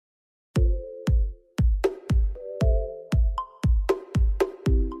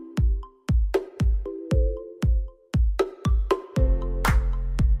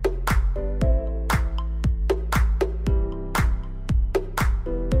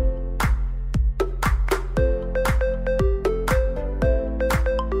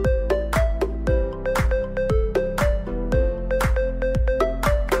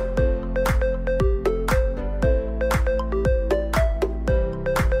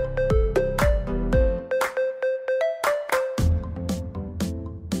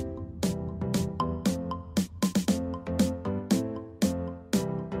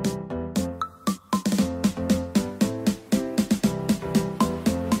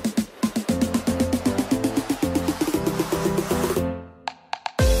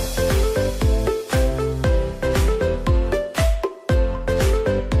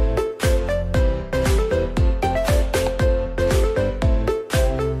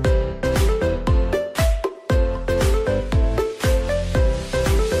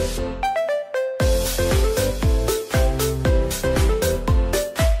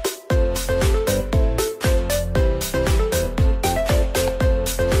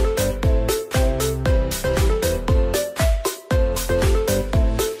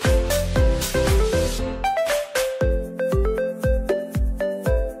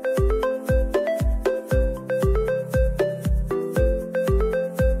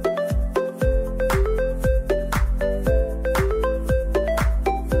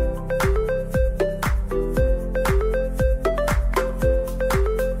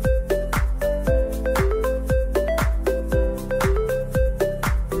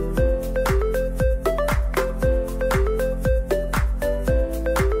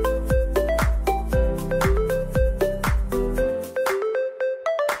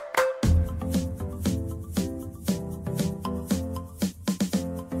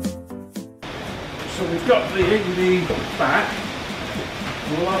So we've got the back.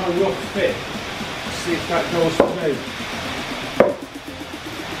 We'll have a rough fit. See if that goes through.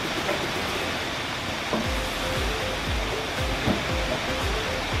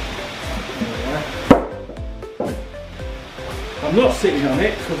 I'm not sitting on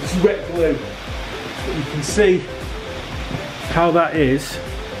it because it's wet glue, but you can see how that is.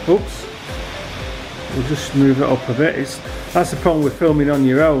 Oops, we'll just move it up a bit. That's the problem with filming on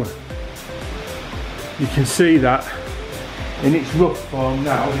your own. You can see that in its rough form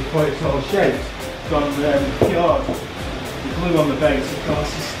now before it's all shaped. It's gone cured. The glue on the base, of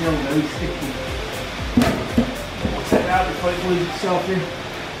course, is still very sticky. I'll take that out before it glues itself in.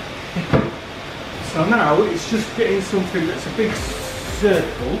 So now it's just getting something that's a big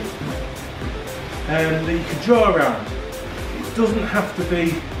circle that you can draw around. It doesn't have to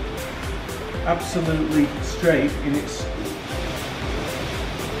be absolutely straight in its.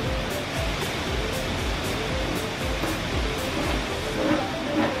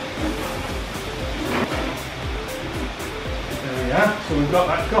 There we are. So we've got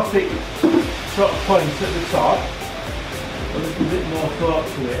that Gothic sort of point at the top. A little bit more thought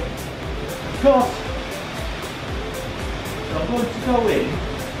to it. Of course, I'm going to go in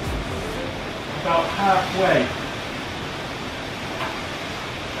about halfway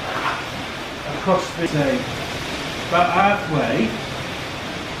across the tape, about halfway,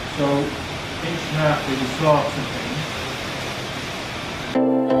 so inch and a half with the sort of thing.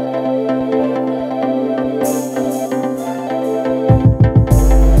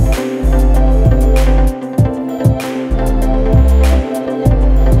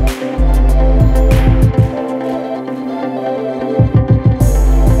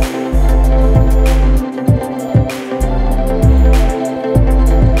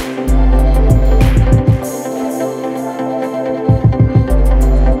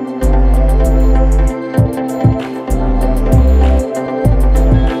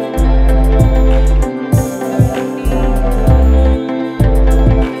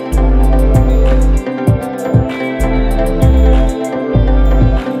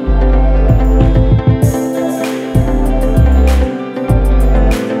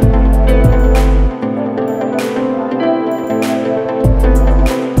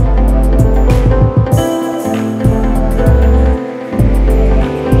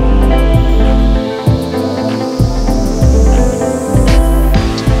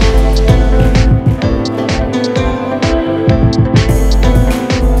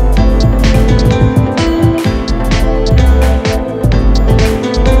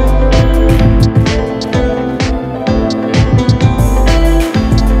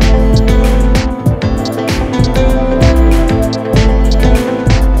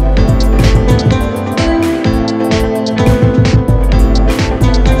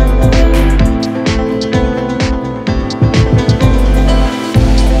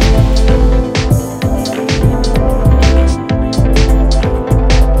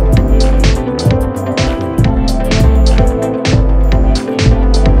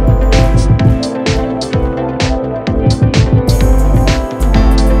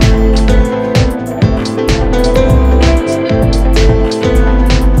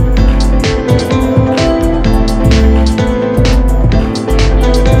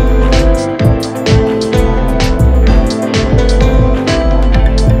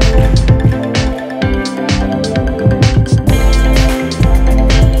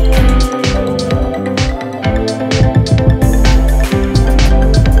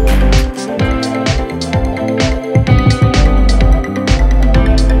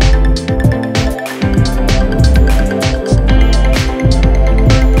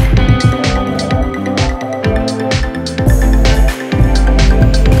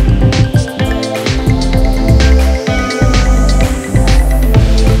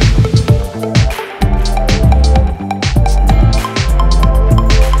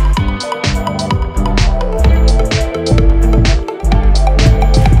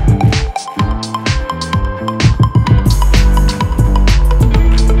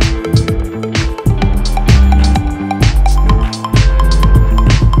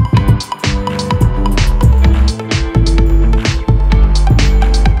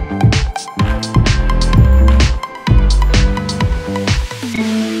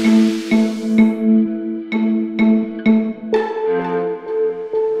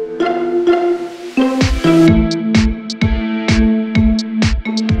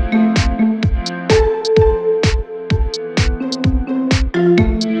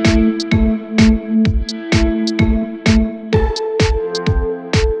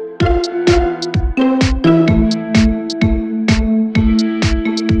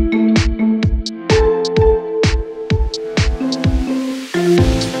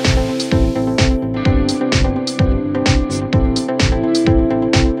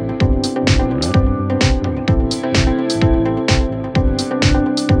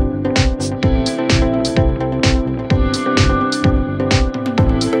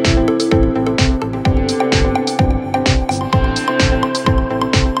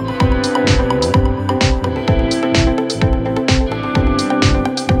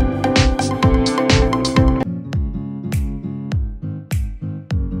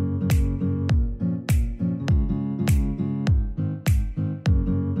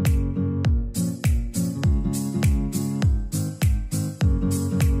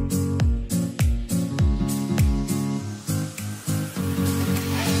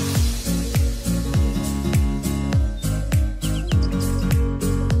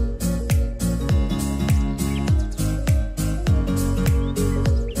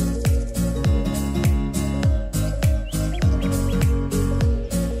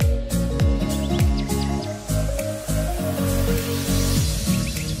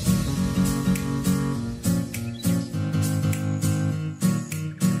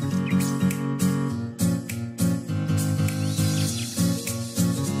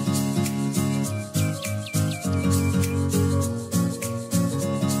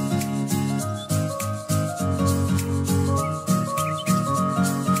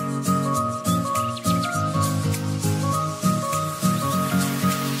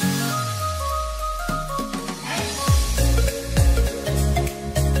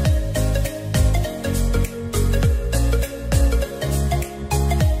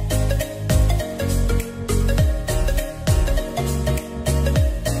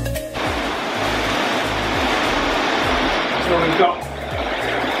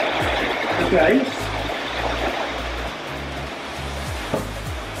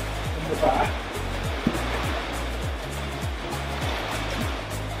 the back.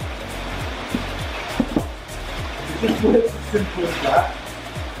 It just works as simple as that.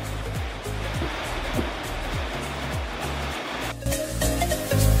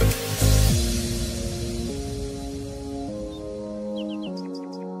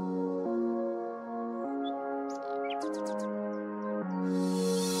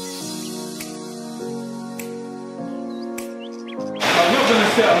 I'm not going to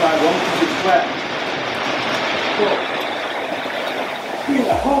sit on that one because it's wet, but feel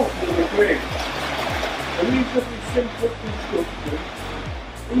a hole through the grid. A reasonably simple construction,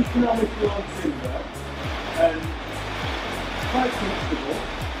 economical on timber, and quite comfortable.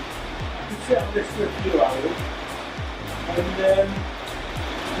 I can sit on this for a few hours, and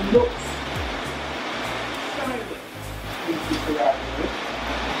it looks stylish, is the right word.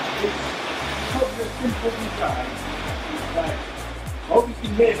 It's because of a simple design. It's like, I hope you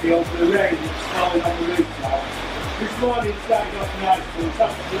can hear me over the rain that's falling on the roof now. This morning it started off nice, but it's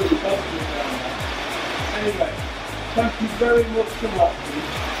absolutely belting down there. Anyway, thank you very much for watching.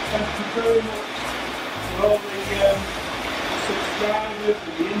 Thank you very much for all the subscribers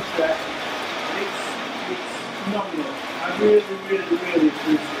and the interest. It's phenomenal. I really appreciate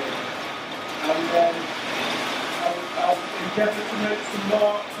it. And I'll endeavour to make some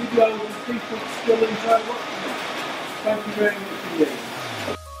more videos of people still enjoy watching it. Thank you very much indeed.